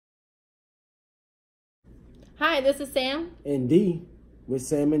Hi, this is Sam. And D with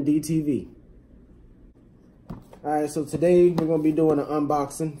Sam and D TV. Alright, so today we're going to be doing an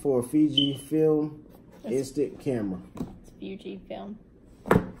unboxing for a Fujifilm Instax camera. It's Fujifilm.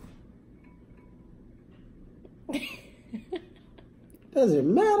 Does it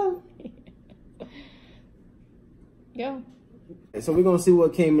matter? Go. So we're going to see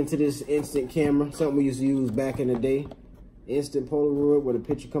what came into this instant camera. Something we used to use back in the day. Instant Polaroid where the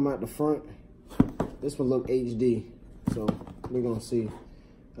picture come out the front. This one look HD. So we're going to see.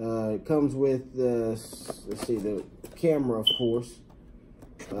 It comes with the, let's see, the camera, of course.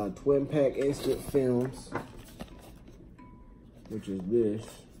 Twin pack instant films. Which is this.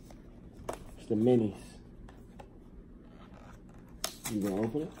 It's the minis. You gonna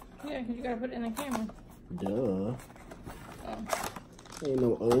open it? Yeah, because you got to put it in the camera. Duh. Oh. Ain't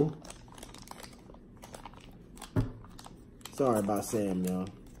no O. Sorry about Sam, y'all.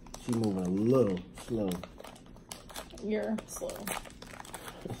 She moving a little slow. You're slow.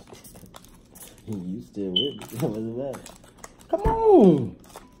 You still with me? What's the matter? Come on!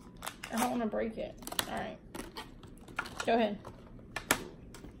 I don't want to break it. Alright. Go ahead.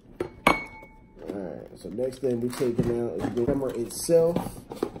 Alright, so next thing we taking out is the camera itself.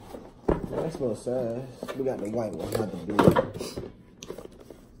 Nice little size. We got the white one, not the blue.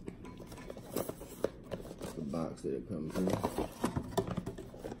 That's the box that it comes in.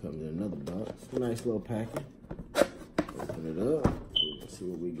 It comes in another box. Nice little package. Open it up. Let's see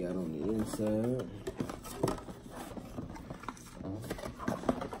what we got on the inside.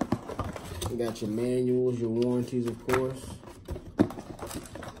 You got your manuals, your warranties, of course.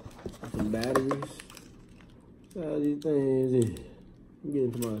 Some batteries. How these things is? I'm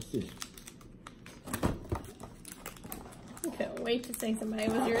getting to my assistant. I couldn't wait to say somebody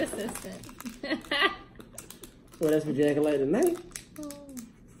was your assistant. Well, that's what you acting like tonight.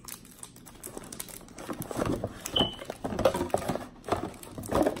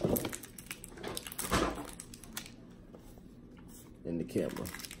 And the camera.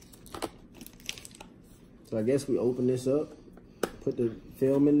 So I guess we open this up, put the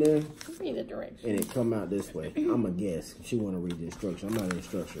film in there, Read the direction. and it come out this way. I'm a guess. She want to read the instruction. I'm not an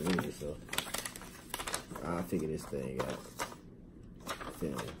instructor either, so I'll figure this thing out.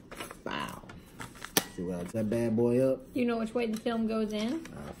 Film. Bow. See what I that bad boy up? Do you know which way the film goes in?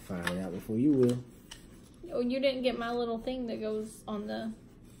 I'll find out before you will. Oh, you didn't get my little thing that goes on the...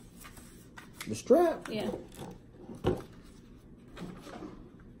 The strap? Yeah.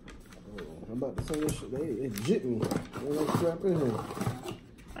 I'm about to say this shit. It jipped me. There's no strap in here.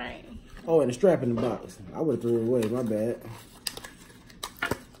 Alright. Oh, and the strap in the box. I would have threw it away. My bad.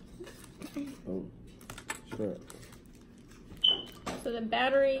 Oh, strap. So the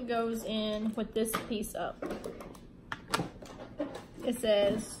battery goes in with this piece up. It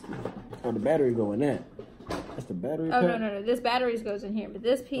says... Oh, the battery go in that. That's the battery Oh, pack? no. This battery goes in here. But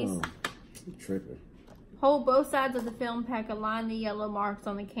this piece... Oh, I'm tripping. Hold both sides of the film pack, align the yellow marks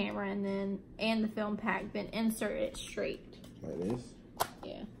on the camera, and the film pack, then insert it straight. Like this?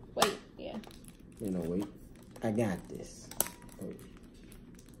 Yeah. Wait, yeah. You know, wait. I got this.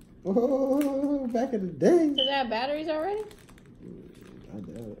 Oh, back in the day. Does it have batteries already? I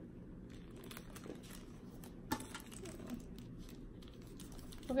doubt it.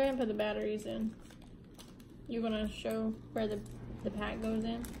 Go ahead and put the batteries in. You want to show where the pack goes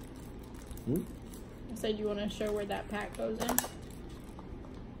in? Hmm? I said you want to show where that pack goes in.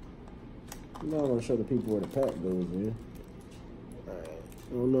 Now I want to show the people where the pack goes in. Alright.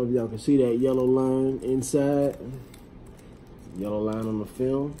 I don't know if y'all can see that yellow line inside. Yellow line on the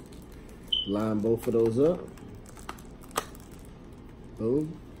film. Line both of those up.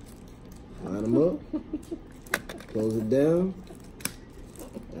 Boom. Line them up. Close it down.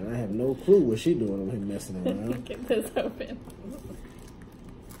 And I have no clue what she doing over here messing around. Get this open.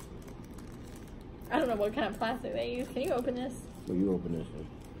 I don't know what kind of plastic they use. Can you open this? Well, you open this one.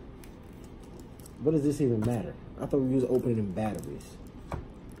 What does this even matter? I thought we was opening batteries.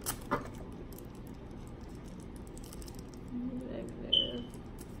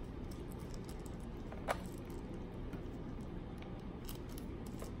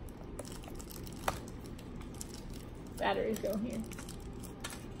 Batteries go here.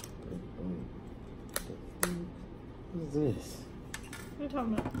 What is this? What are you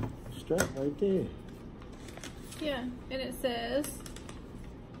talking about? Strap right there. Yeah, and it says,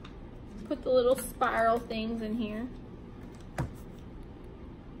 put the little spiral things in here.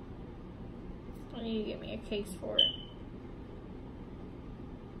 I need to get me a case for it.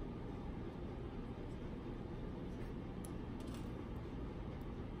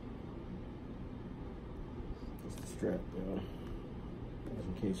 It's the strap, y'all. Just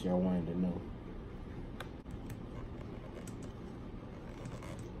in case y'all wanted to know.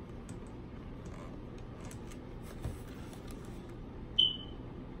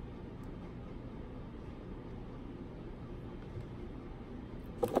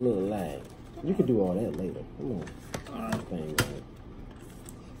 Little lag. You can do all that later. Come on. Alright. Thing, man.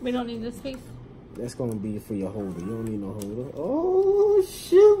 We don't need this piece. That's gonna be for your holder. You don't need no holder. Oh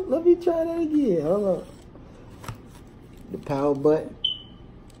shoot! Let me try that again. Hold on. The power button.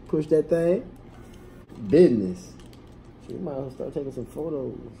 Push that thing. Business. You might as well start taking some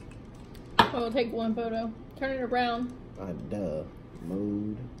photos. Oh, we'll take one photo. Turn it around. Duh.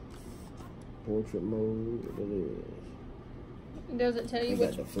 Mode. Portrait mode. What it is. Does it tell you Got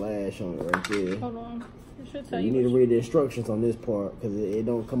which? the flash on it right there. Hold on. It should So tell you you. need to read the instructions on this part because it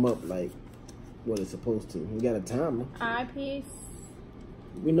don't come up like what it's supposed to. We got a timer. Eyepiece.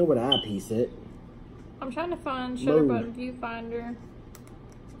 We know what the eyepiece at. I'm trying to find shutter Mode. button, viewfinder,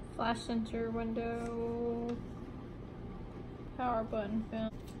 flash sensor, window, power button,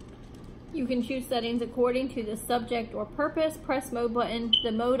 film. You can choose settings according to the subject or purpose. Press mode button.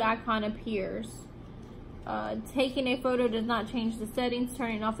 The mode icon appears. Taking a photo does not change the settings.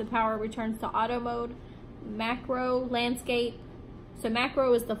 Turning off the power returns to auto mode. Macro, landscape. So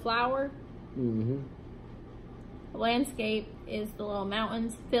macro is the flower. Landscape is the little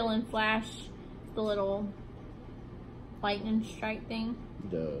mountains. Fill and flash, the little lightning strike thing.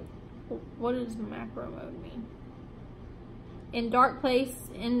 Duh. What does macro mode mean? In a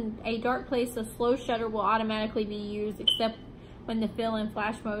dark place, a slow shutter will automatically be used except when the fill and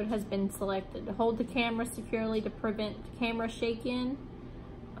flash mode has been selected. Hold the camera securely to prevent camera shake-in.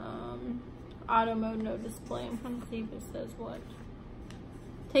 Auto mode, no display. I'm trying to see if it says what.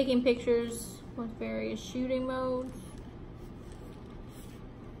 Taking pictures with various shooting modes.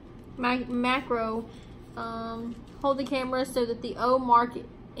 Macro, hold the camera so that the O mark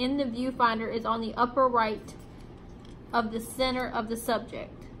in the viewfinder is on the upper right of the center of the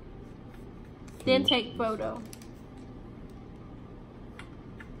subject. Then take photo.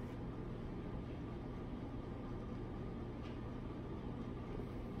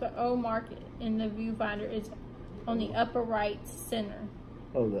 The O mark in the viewfinder is on the upper right center.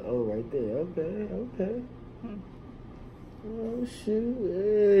 Oh, the O right there. Okay, okay. Oh, shoot.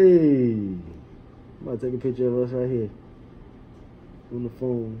 Hey. I'm about to take a picture of us right here. On the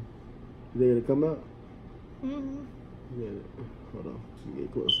phone. Is they gonna come out? Yeah. Hold on. Let me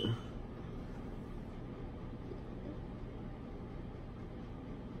get closer.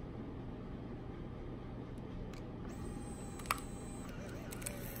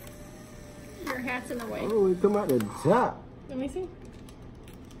 Your hat's in the way. Oh, it come out the top. Let me see.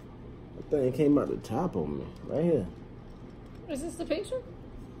 That thing came out the top on me. Right here. Is this the picture?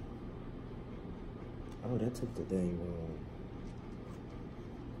 Oh, that took the thing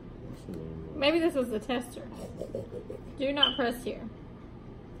Maybe this was the tester. Do not press here.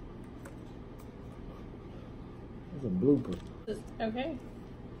 That's a blooper. Okay.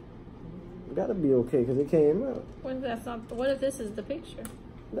 It gotta be okay because it came out. What if that's not? What if this is the picture?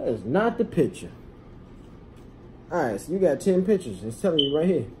 That is not the picture. Alright, so you got 10 pictures. It's telling you right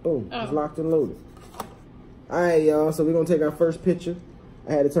here. Boom. Oh. It's locked and loaded. Alright, y'all. So we're going to take our first picture.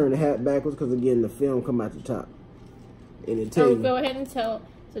 I had to turn the hat backwards because, again, the film come out the top. And it tells you. Go ahead and tell.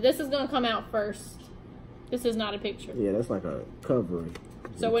 So this is going to come out first. This is not a picture. Yeah, that's like a covering.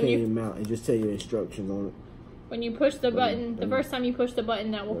 So it when came out and just tell you instructions on it. When you push the button, the first time you push the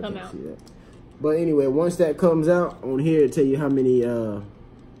button, that will come out. See that. But anyway, once that comes out, on here it tell you how many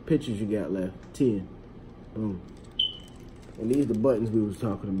pictures you got left. 10. Boom. And these are the buttons we was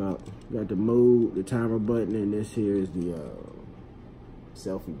talking about. You got the mode, the timer button, and this here is the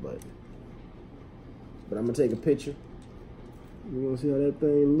selfie button. But I'm gonna take a picture. You wanna see how that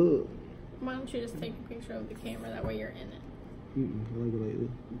thing look? Why don't you just take a picture of the camera? That way you're in it. I like it like this.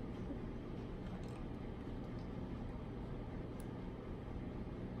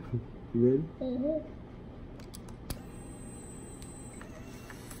 You ready? Mm-hmm.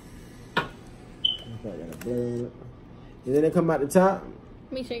 I got a blur on it. And then it come out the top.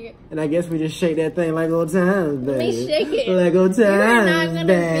 Let me shake it. And I guess we just shake that thing like old times, baby. Let me shake it. Like old times, You're not gonna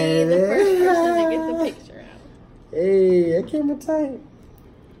baby. be the first person to get the picture out. Hey, that camera tight.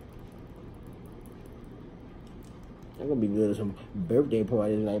 That's gonna be good at some birthday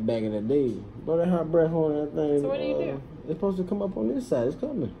parties like back in the day. Blow that hot breath on that thing. So what do you do? It's supposed to come up on this side. It's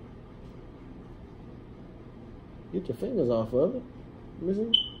coming. Get your fingers off of it. Let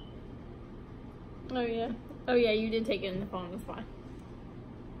me see. Oh yeah. Oh yeah, you did take it in the phone. It's fine.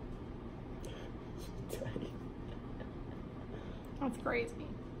 That's crazy.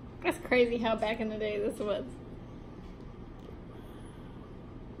 That's crazy how back in the day this was.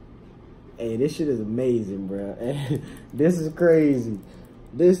 Hey, this shit is amazing, bro. This is crazy.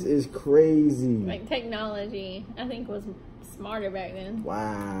 This is crazy. Like technology, I think was smarter back then.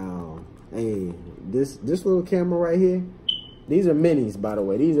 Wow. Hey, this little camera right here, These are minis, by the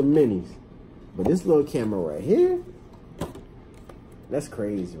way. These are minis. But this little camera right here, that's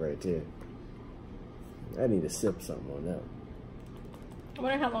crazy right there. I need to sip something on that. I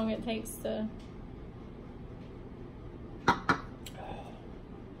wonder how long it takes to... Probably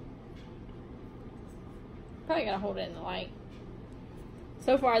gotta hold it in the light.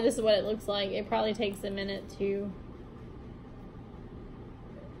 So far, this is what it looks like. It probably takes a minute to...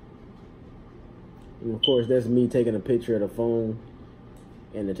 And of course, that's me taking a picture of the phone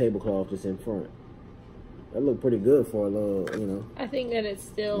and the tablecloth that's in front. That looked pretty good for a little, you know. I think that it's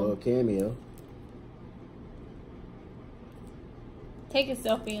still... A little cameo. Take a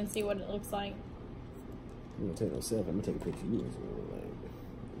selfie and see what it looks like. I'm gonna take no selfie. I'm gonna take a picture of you. Like,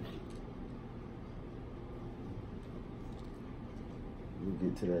 you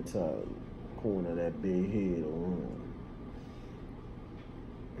get to that top corner of that big head.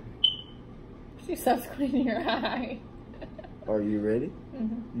 She stops cleaning your eye. Are you ready?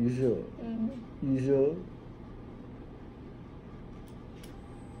 Mm-hmm. You sure? Mm-hmm. You sure?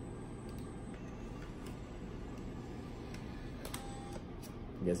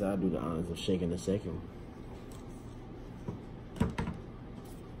 Guess I'll do the honors of shaking the second one.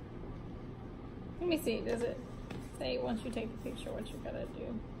 Let me see. Does it say once you take the picture what you gotta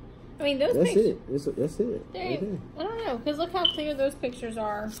do? I mean, those That's pictures. That's it. Right there. I don't know, because look how clear those pictures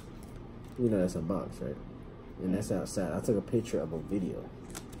are. You know that's a box, right? And that's outside. I took a picture of a video.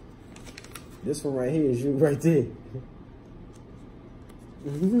 This one right here is you right there.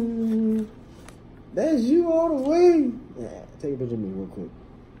 That's you all the way. Yeah, take a picture of me real quick.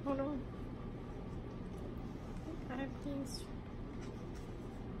 Hold on. Please.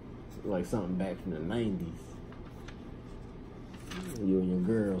 Like something back from the 90s. You and your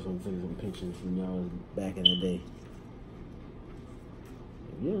girls will take some pictures from y'all back in the day.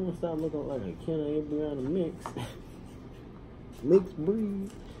 If you don't stop looking like a Kenna Abriana mix, mixed breed,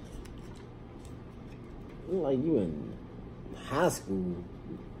 you look like you in high school.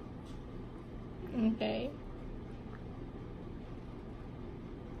 Okay.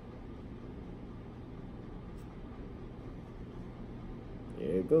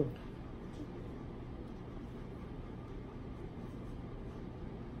 There you go.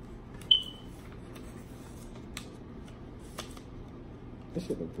 This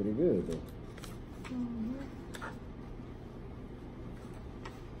shit look pretty good though. Mm-hmm.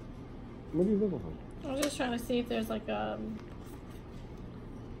 What are you looking for? I was just trying to see if there's like a...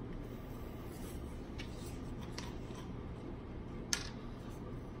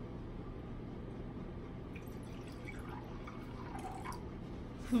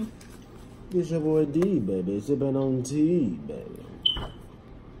 It's your boy D, baby. Sipping on tea, baby.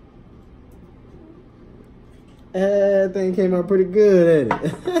 Everything came out pretty good, ain't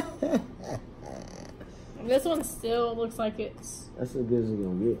it? This one still looks like it's... That's as good as it's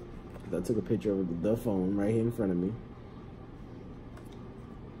gonna get. I took a picture of the phone right here in front of me.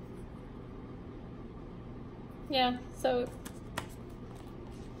 Yeah, so...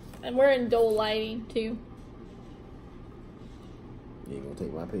 And we're in dull lighting, too. You ain't gonna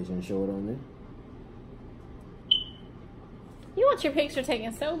take my picture and show it on there? You want your picture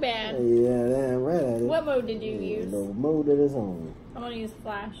taken so bad. Yeah, damn right I did. What mode did you use? The mode that it's on. I'm gonna use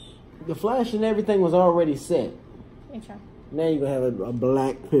flash. The flash and everything was already set. Let me try. Now you're gonna have a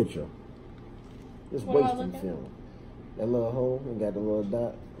black picture. Just What am I wasting looking? film. That little hole and got the little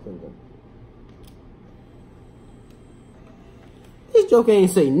dot. This joker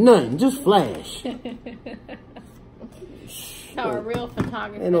ain't say nothing, just flash. How a real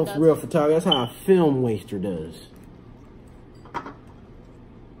photographer Ain't no does real it. photographer. That's how a film waster does.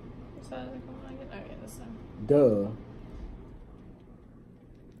 So, okay, this one. Duh.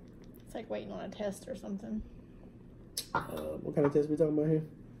 It's like waiting on a test or something. What kind of test we talking about here?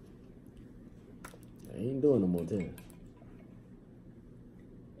 I ain't doing no more tests.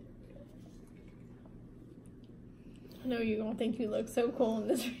 I know you're gonna think you look so cool in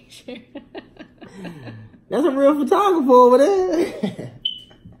this picture. That's a real photographer over there.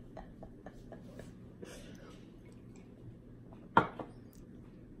 How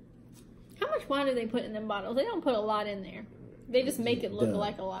much wine do they put in them bottles? They don't put a lot in there. They just make it look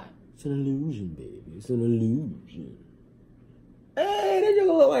like a lot. It's an illusion, baby. It's an illusion. Hey, that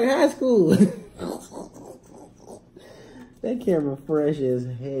joke look like high school. That camera fresh as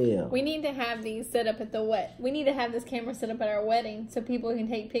hell. We need to have these set up at the wet. We need to have this camera set up at our wedding so people can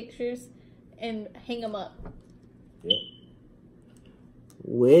take pictures and hang them up. Yep.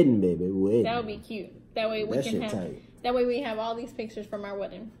 Wedding, baby, wedding. That would be cute. That way we That can shit have. tight. That way we have all these pictures from our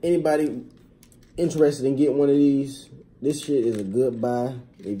wedding. Anybody interested in getting one of these? This shit is a good buy.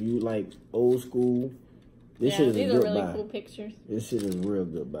 If you like old school, This shit is these a are good really buy. cool pictures. This shit is a real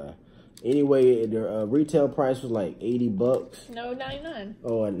good buy. Anyway, their retail price was like $80. No, 99.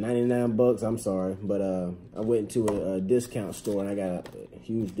 Oh, $99. I'm sorry, but I went to a discount store and I got a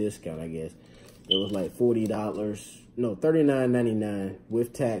huge discount. I guess it was like $40. No, $39.99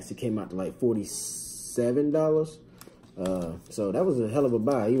 with tax. It came out to like $47. So that was a hell of a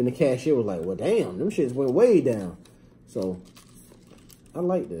buy. Even the cashier was like, "Well, damn, them shits went way down." So I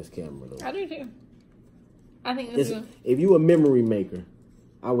like this camera though. I do too. I think this is. If you a memory maker,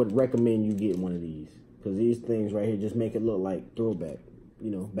 I would recommend you get one of these because these things right here just make it look like throwback, you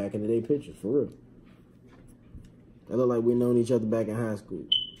know, back in the day pictures for real. They look like we known each other back in high school.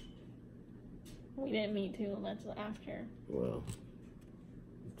 We didn't meet too much after. Well,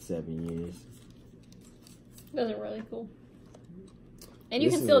 7 years. Those are really cool. And you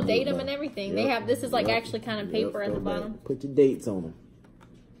can still date them and everything. Yep. They have, this is like Yep. actually kind of paper at the bottom. Put your dates on them.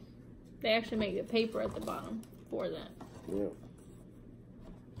 They actually make the paper at the bottom for that. Yep.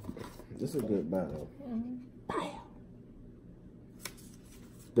 This is a good buy though. Mm-hmm.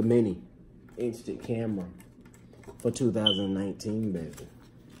 The mini instant camera for 2019, baby.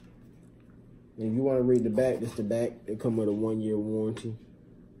 And if you want to read the back, this the back. It come with a 1-year warranty.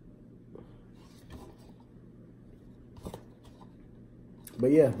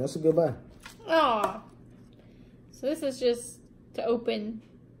 But yeah, that's a good buy. Oh, so this is just to open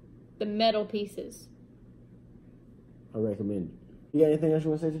the metal pieces. I recommend it. You got anything else you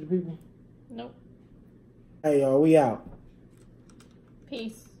want to say to the people? Nope. Hey y'all, we out.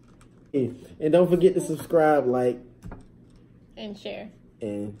 Peace. And don't forget to subscribe, like, And share.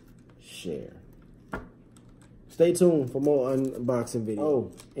 and share. Stay tuned for more unboxing videos.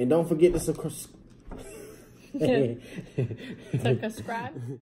 Oh, and don't forget to subscribe. To subscribe.